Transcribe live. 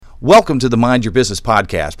Welcome to the Mind Your Business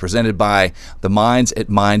podcast, presented by the Minds at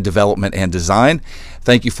Mind Development and Design.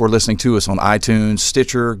 Thank you for listening to us on iTunes,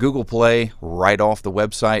 Stitcher, Google Play, right off the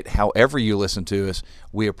website. However you listen to us,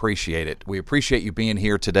 we appreciate it. We appreciate you being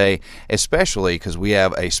here today, especially because we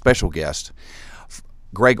have a special guest,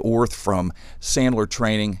 Greg Orth from Sandler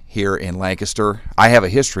Training here in Lancaster. I have a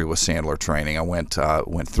history with Sandler Training. I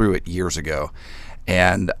went through it years ago.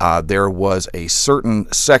 And there was a certain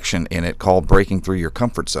section in it called Breaking Through Your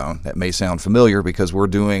Comfort Zone. That may sound familiar because we're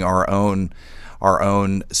doing our own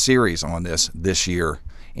series on this year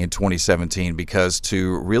in 2017, because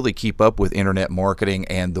to really keep up with internet marketing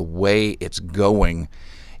and the way it's going,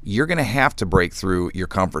 you're going to have to break through your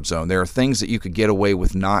comfort zone. There are things that you could get away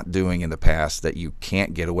with not doing in the past that you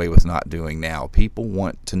can't get away with not doing now. People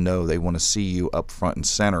want to know, they want to see you up front and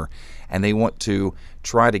center, and they want to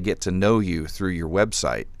try to get to know you through your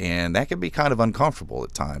website, and that can be kind of uncomfortable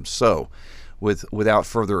at times. So without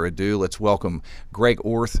further ado, let's welcome Greg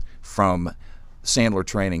Orth from Sandler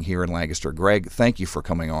Training here in Lancaster. Greg, thank you for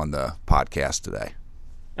coming on the podcast today.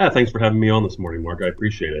 Thanks for having me on this morning, Mark. I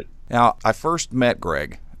appreciate it. Now, I first met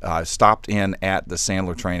Greg. I stopped in at the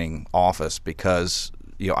Sandler Training office because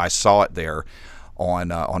I saw it there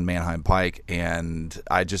on Manheim Pike, and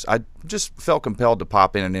I just felt compelled to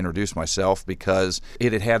pop in and introduce myself because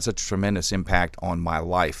it had had such a tremendous impact on my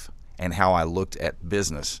life and how I looked at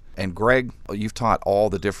business. And Greg, you've taught all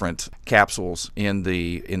the different capsules in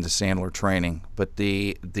the Sandler Training, but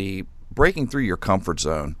the breaking through your comfort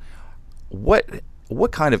zone, what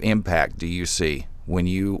kind of impact do you see when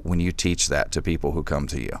you teach that to people who come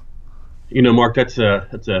to you? Mark, that's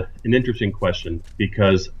an interesting question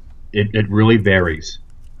because it really varies.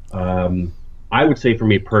 I would say for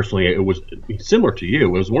me personally, it was similar to you. It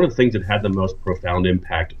was one of the things that had the most profound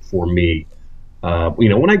impact for me.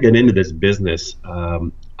 When I get into this business,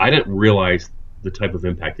 I didn't realize the type of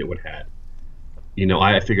impact it would have.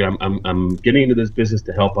 I figured I'm getting into this business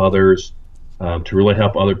to help others, to really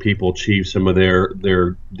help other people achieve some of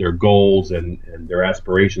their goals and their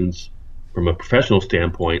aspirations from a professional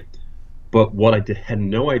standpoint. But what I had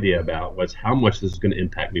no idea about was how much this is going to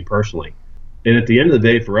impact me personally. And at the end of the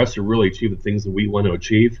day, for us to really achieve the things that we want to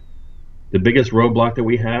achieve, the biggest roadblock that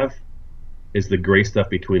we have is the gray stuff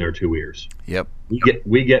between our two ears. Yep.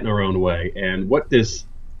 We get in our own way. And what this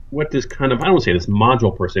kind of, I don't want to say this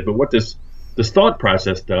module per se, but what this thought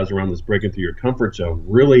process does around this breaking through your comfort zone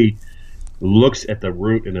really looks at the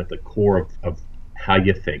root and at the core of how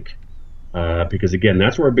you think. Because again,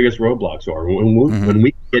 that's where our biggest roadblocks are. When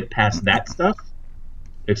we get past that stuff,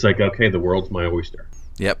 it's like, okay, the world's my oyster.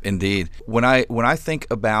 Yep, indeed. When I think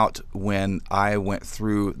about when I went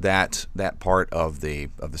through that part of the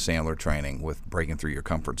Sandler Training with breaking through your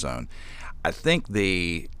comfort zone, I think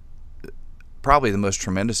probably the most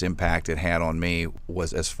tremendous impact it had on me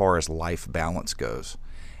was as far as life balance goes.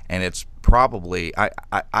 And it's probably,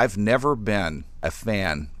 I've never been a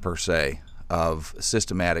fan per se of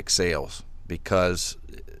systematic sales because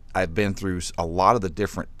I've been through a lot of the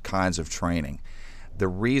different kinds of training. The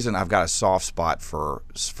reason I've got a soft spot for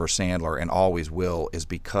Sandler and always will is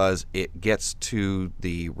because it gets to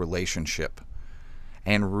the relationship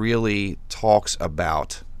and really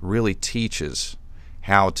teaches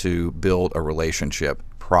how to build a relationship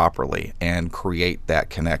properly and create that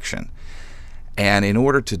connection. And in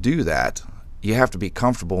order to do that, you have to be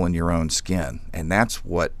comfortable in your own skin. And that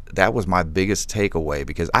was my biggest takeaway,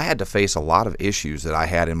 because I had to face a lot of issues that I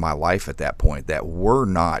had in my life at that point that were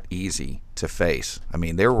not easy to face. I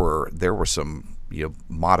mean, there were some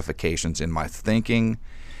modifications in my thinking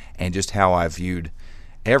and just how I viewed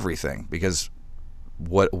everything, because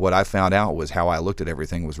what I found out was how I looked at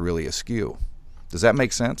everything was really askew. Does that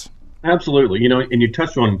make sense? Absolutely. And you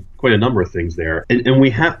touched on quite a number of things there. And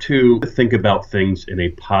we have to think about things in a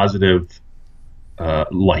positive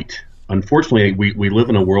light. Unfortunately, we live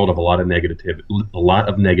in a world of a lot of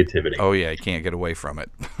negativity. Oh yeah, you can't get away from it.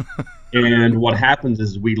 And what happens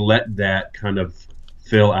is we let that kind of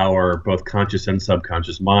fill our both conscious and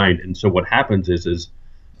subconscious mind. And so what happens is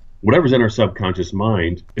whatever's in our subconscious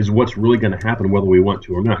mind is what's really going to happen whether we want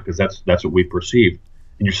to or not, because that's what we perceive.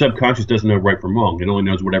 And your subconscious doesn't know right from wrong. It only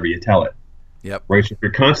knows whatever you tell it. Yep. Right. So if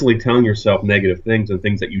you're constantly telling yourself negative things and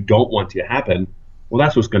things that you don't want to happen, well,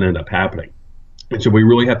 that's what's going to end up happening. And so we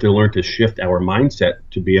really have to learn to shift our mindset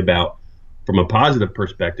to be about from a positive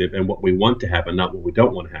perspective and what we want to happen, not what we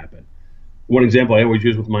don't want to happen. One example I always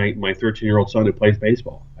use with my 13-year-old son who plays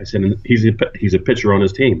baseball. I said he's a pitcher on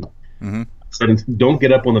his team. Mm-hmm. I said, don't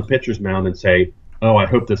get up on the pitcher's mound and say, oh, I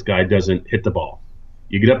hope this guy doesn't hit the ball.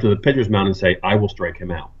 You get up to the pitcher's mound and say, I will strike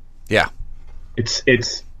him out. Yeah. It's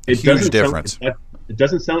a huge difference. It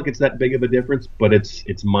doesn't sound like it's that big of a difference, but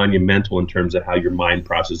it's monumental in terms of how your mind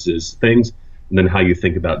processes things and then how you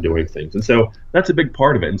think about doing things. And so that's a big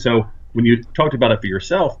part of it. And so when you talked about it for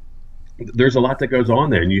yourself, there's a lot that goes on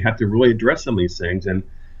there, and you have to really address some of these things. And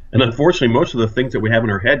unfortunately, most of the things that we have in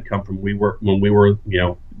our head come from when we were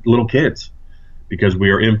little kids, because we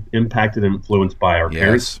are impacted and influenced by our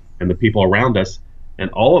parents and the people around us. And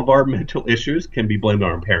all of our mental issues can be blamed on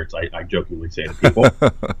our parents. I jokingly say to people,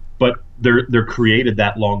 but they're created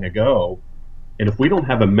that long ago. And if we don't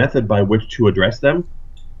have a method by which to address them,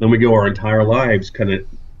 then we go our entire lives kind of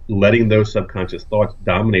letting those subconscious thoughts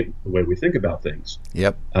dominate the way we think about things.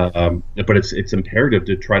 Yep. But it's imperative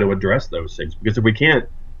to try to address those things, because if we can't,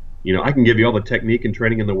 I can give you all the technique and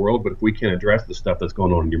training in the world, but if we can't address the stuff that's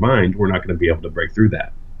going on in your mind, we're not going to be able to break through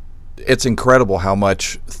that. It's incredible how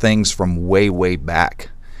much things from way, way back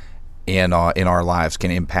in our lives can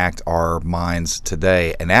impact our minds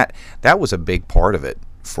today, and that was a big part of it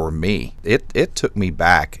for me. It took me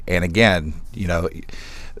back, and again,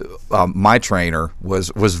 my trainer was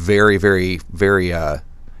very, very, very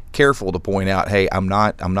careful to point out, hey, I'm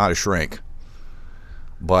not a shrink.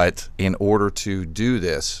 But in order to do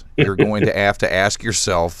this, you're going to have to ask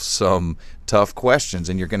yourself some tough questions,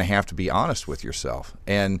 and you're going to have to be honest with yourself.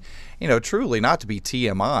 And, truly, not to be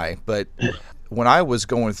TMI, but when I was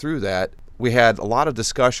going through that, we had a lot of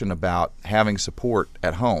discussion about having support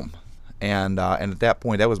at home. And at that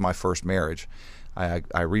point, that was my first marriage.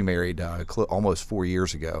 I remarried almost 4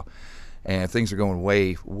 years ago, and things are going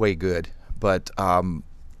way, way good. But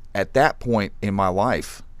at that point in my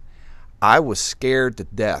life, I was scared to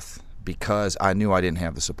death because I knew I didn't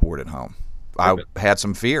have the support at home. I had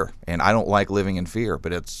some fear, and I don't like living in fear,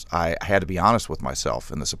 but I had to be honest with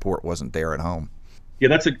myself, and the support wasn't there at home. Yeah,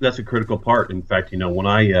 that's a critical part. In fact, when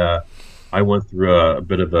I went through a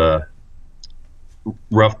bit of a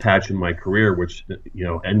rough patch in my career, which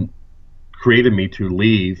and created me to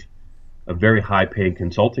leave a very high-paying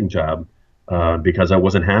consulting job. Because I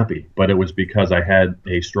wasn't happy, but it was because I had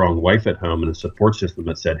a strong wife at home and a support system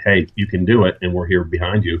that said, hey, you can do it, and we're here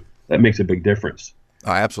behind you. That makes a big difference.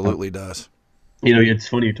 Oh, absolutely does. It's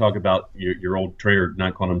funny you talk about your old trainer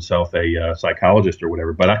not calling himself a psychologist or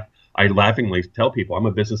whatever, but I laughingly tell people I'm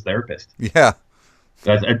a business therapist. Yeah.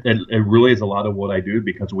 It really is a lot of what I do,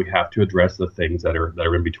 because we have to address the things that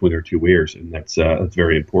are in between our two ears, and that's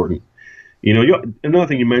very important. Another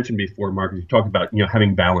thing you mentioned before, Mark, is you talked about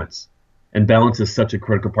having balance. And balance is such a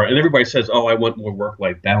critical part. And everybody says, oh, I want more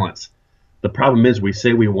work-life balance. The problem is we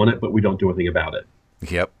say we want it, but we don't do anything about it.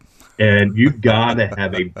 Yep. And you've got to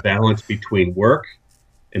have a balance between work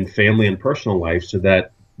and family and personal life so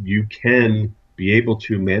that you can be able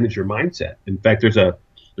to manage your mindset. In fact, there's a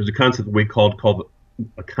concept called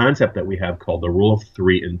a concept that we have called the rule of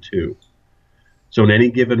 3 and 2. So in any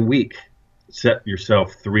given week, set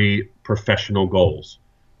yourself 3 professional goals.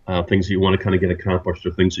 Things that you want to kind of get accomplished,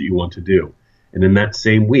 or things that you want to do. And in that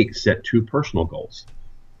same week, set 2 personal goals.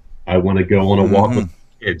 I want to go on a walk with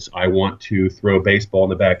kids. I want to throw a baseball in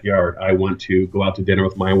the backyard. I want to go out to dinner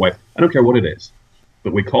with my wife. I don't care what it is.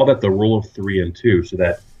 But we call that the rule of 3 and 2, so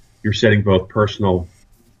that you're setting both personal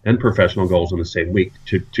and professional goals in the same week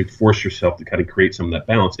to force yourself to kind of create some of that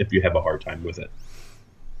balance if you have a hard time with it.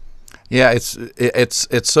 Yeah,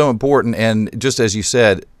 it's so important. And just as you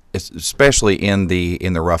said, especially in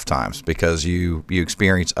the rough times, because you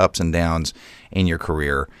experience ups and downs in your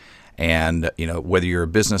career, and whether you're a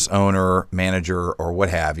business owner, manager, or what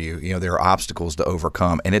have you, there are obstacles to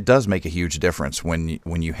overcome, and it does make a huge difference when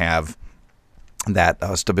you have that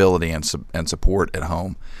stability and support at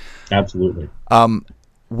home. Absolutely.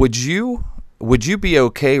 Would you be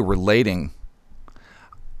okay relating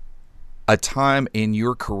a time in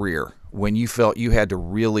your career when you felt you had to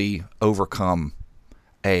really overcome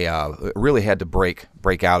really had to break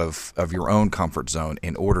out of your own comfort zone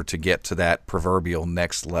in order to get to that proverbial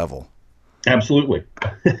next level? Absolutely.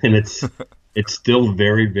 And it's still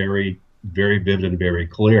very, very, very vivid and very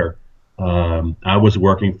clear. I was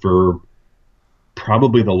working for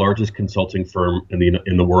probably the largest consulting firm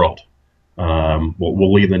in the world.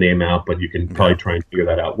 We'll leave the name out, but you can probably try and figure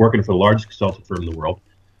that out. Working for the largest consulting firm in the world,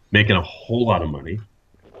 making a whole lot of money,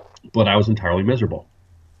 but I was entirely miserable.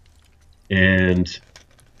 And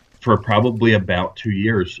for probably about 2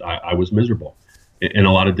 years, I was miserable in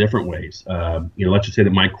a lot of different ways. Let's just say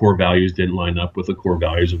that my core values didn't line up with the core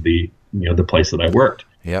values of the place that I worked.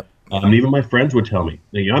 Yep. And even my friends would tell me,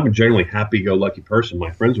 I'm a generally happy-go-lucky person.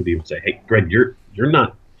 My friends would even say, "Hey, Greg, you're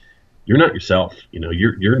not yourself.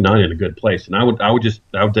 You're not in a good place." And I would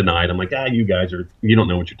deny it. I'm like, you guys you don't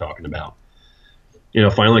know what you're talking about.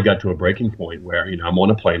 Finally got to a breaking point where I'm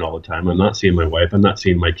on a plane all the time. I'm not seeing my wife. I'm not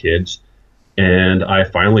seeing my kids. And I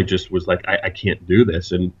finally just was like, I can't do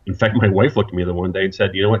this. And in fact, my wife looked at me the one day and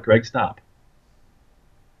said, you know what, Greg, stop.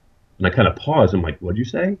 And I kind of paused. I'm like, what'd you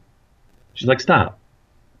say? She's like, stop.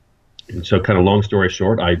 And so kind of long story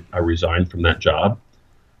short, I resigned from that job,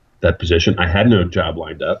 that position. I had no job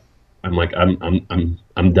lined up. I'm like,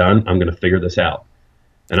 I'm done. I'm going to figure this out.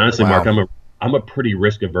 And honestly, Wow. Mark, I'm a pretty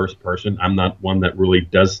risk averse person. I'm not one that really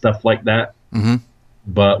does stuff like that. Mm-hmm.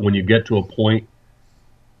 But when you get to a point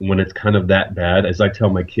when it's kind of that bad, as I tell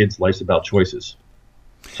my kids, life's about choices.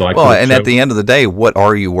 So and at the end of the day, what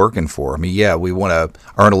are you working for? I mean, yeah, we want to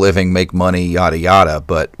earn a living, make money, yada yada.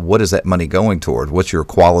 But what is that money going toward? What's your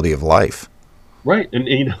quality of life? Right, and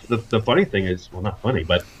you know the funny thing is, well, not funny,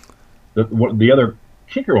 but the other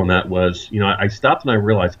kicker on that was, you know, I stopped and I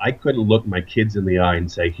realized I couldn't look my kids in the eye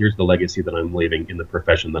and say, here's the legacy that I'm leaving in the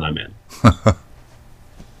profession that I'm in.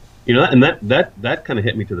 You know, and that kind of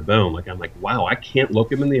hit me to the bone. Like, I'm like, wow, I can't look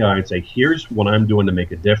them in the eye and say, here's what I'm doing to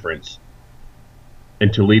make a difference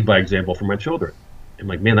and to lead by example for my children. I'm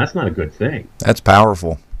like, man, that's not a good thing. That's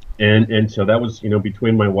powerful. And so that was, you know,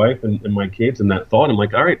 between my wife and my kids and that thought, I'm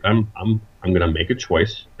like, all right, I'm going to make a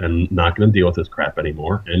choice and not going to deal with this crap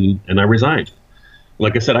anymore. And I resigned.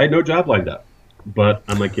 Like I said, I had no job lined up, but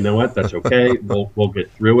I'm like, you know what? That's okay. We'll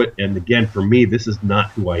get through it. And again, for me, this is not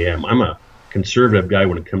who I am. I'm a conservative guy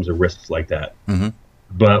when it comes to risks like that. Mm-hmm.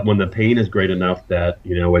 But when the pain is great enough that,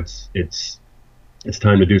 you know, it's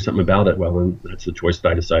time to do something about it, well, then that's the choice that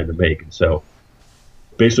I decided to make. And so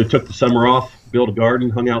basically took the summer off, built a garden,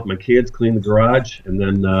 hung out with my kids, cleaned the garage, and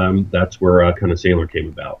then that's where kind of Sandler came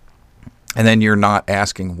about. And then you're not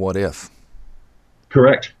asking what if.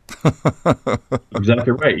 Correct.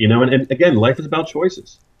 Exactly right. You know, and again, life is about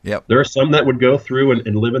choices. Yep. There are some that would go through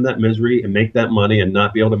and live in that misery and make that money and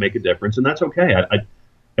not be able to make a difference, and that's okay.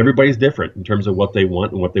 Everybody's different in terms of what they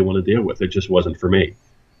want and what they want to deal with. It just wasn't for me.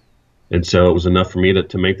 And so it was enough for me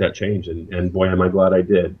to make that change, and boy, am I glad I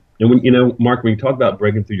did. And when, you know, Mark, when you talk about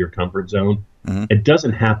breaking through your comfort zone, Mm-hmm. it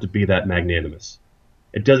doesn't have to be that magnanimous.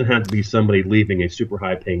 It doesn't have to be somebody leaving a super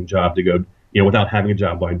high paying job to go, you know, without having a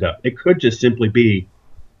job lined up. It could just simply be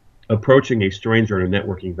approaching a stranger in a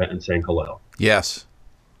networking event and saying hello. Yes.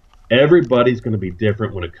 Everybody's going to be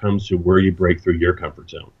different when it comes to where you break through your comfort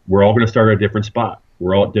zone. We're all going to start at a different spot.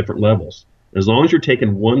 We're all at different levels. As long as you're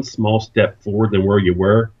taking one small step forward than where you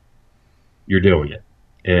were, you're doing it.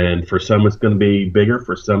 And for some, it's going to be bigger,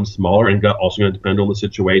 for some smaller, and also going to depend on the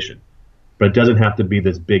situation. But it doesn't have to be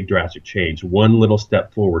this big drastic change. One little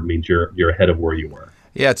step forward means you're ahead of where you were.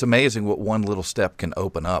 Yeah, it's amazing what one little step can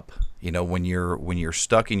open up. You know, when you're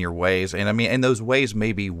stuck in your ways, and I mean, and those ways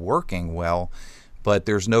may be working well, but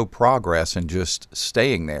there's no progress in just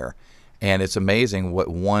staying there. And it's amazing what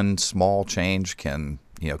one small change can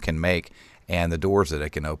make, and the doors that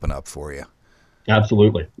it can open up for you.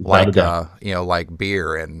 Absolutely. Like like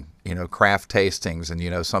beer and, you know, craft tastings and, you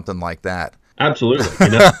know, something like that. Absolutely.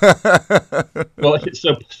 You know? Well,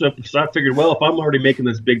 so I figured, well, if I'm already making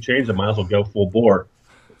this big change, I might as well go full bore.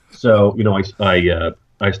 So, you know, I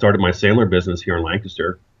started my Sandler business here in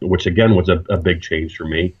Lancaster, which again was a big change for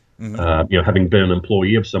me. Mm-hmm. You know, having been an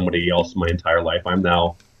employee of somebody else my entire life, I'm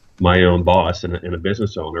now my own boss and a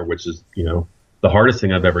business owner, which is, you know, the hardest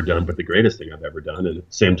thing I've ever done, but the greatest thing I've ever done. And at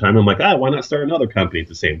the same time, I'm like, why not start another company at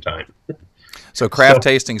the same time? So craft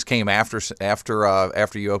tastings came after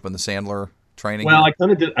you opened the Sandler training? Well, I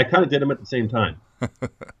kind of did them at the same time.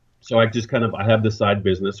 So I just I have this side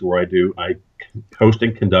business where I host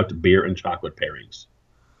and conduct beer and chocolate pairings.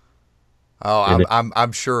 Oh,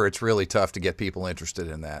 I'm sure it's really tough to get people interested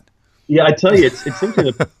in that. Yeah, I tell you, it's something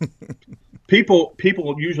that people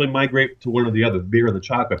usually migrate to one or the other, the beer or the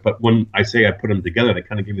chocolate. But when I say I put them together, they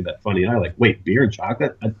kind of give me that funny eye, like, wait, beer and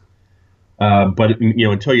chocolate? But you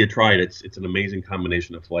know, until you try it, it's an amazing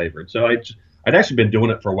combination of flavor. And so I'd actually been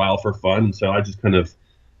doing it for a while for fun, and so I just kind of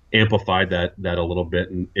amplified that a little bit,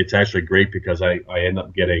 and it's actually great because I end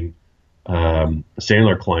up getting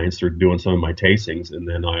Sandler clients through doing some of my tastings, and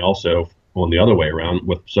then I also, on the other way around,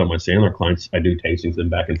 with some of my Sandler clients, I do tastings and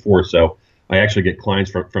back and forth. So I actually get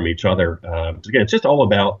clients from each other. Again, it's just all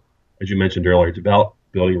about, as you mentioned earlier, it's about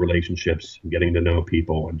building relationships, getting to know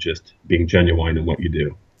people, and just being genuine in what you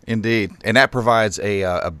do. Indeed, and that provides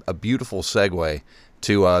a beautiful segue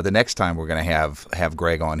to the next time we're going to have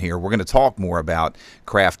Greg on here. We're going to talk more about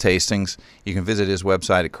craft tastings. You can visit his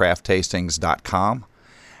website at crafttastings.com,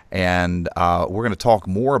 and we're going to talk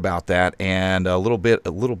more about that and a little bit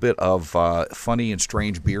of funny and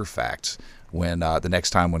strange beer facts when the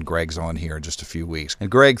next time when Greg's on here in just a few weeks.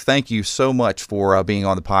 And Greg, thank you so much for being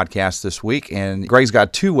on the podcast this week. And Greg's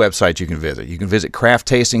got 2 websites you can visit. You can visit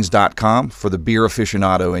crafttastings.com for the beer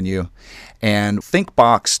aficionado in you, and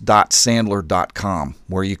thinkbox.sandler.com,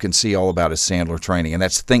 where you can see all about his Sandler training. And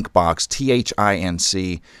that's Thinkbox,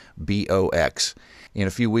 ThinkBox. In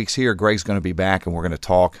a few weeks here, Greg's going to be back, and we're going to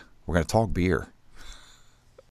talk beer.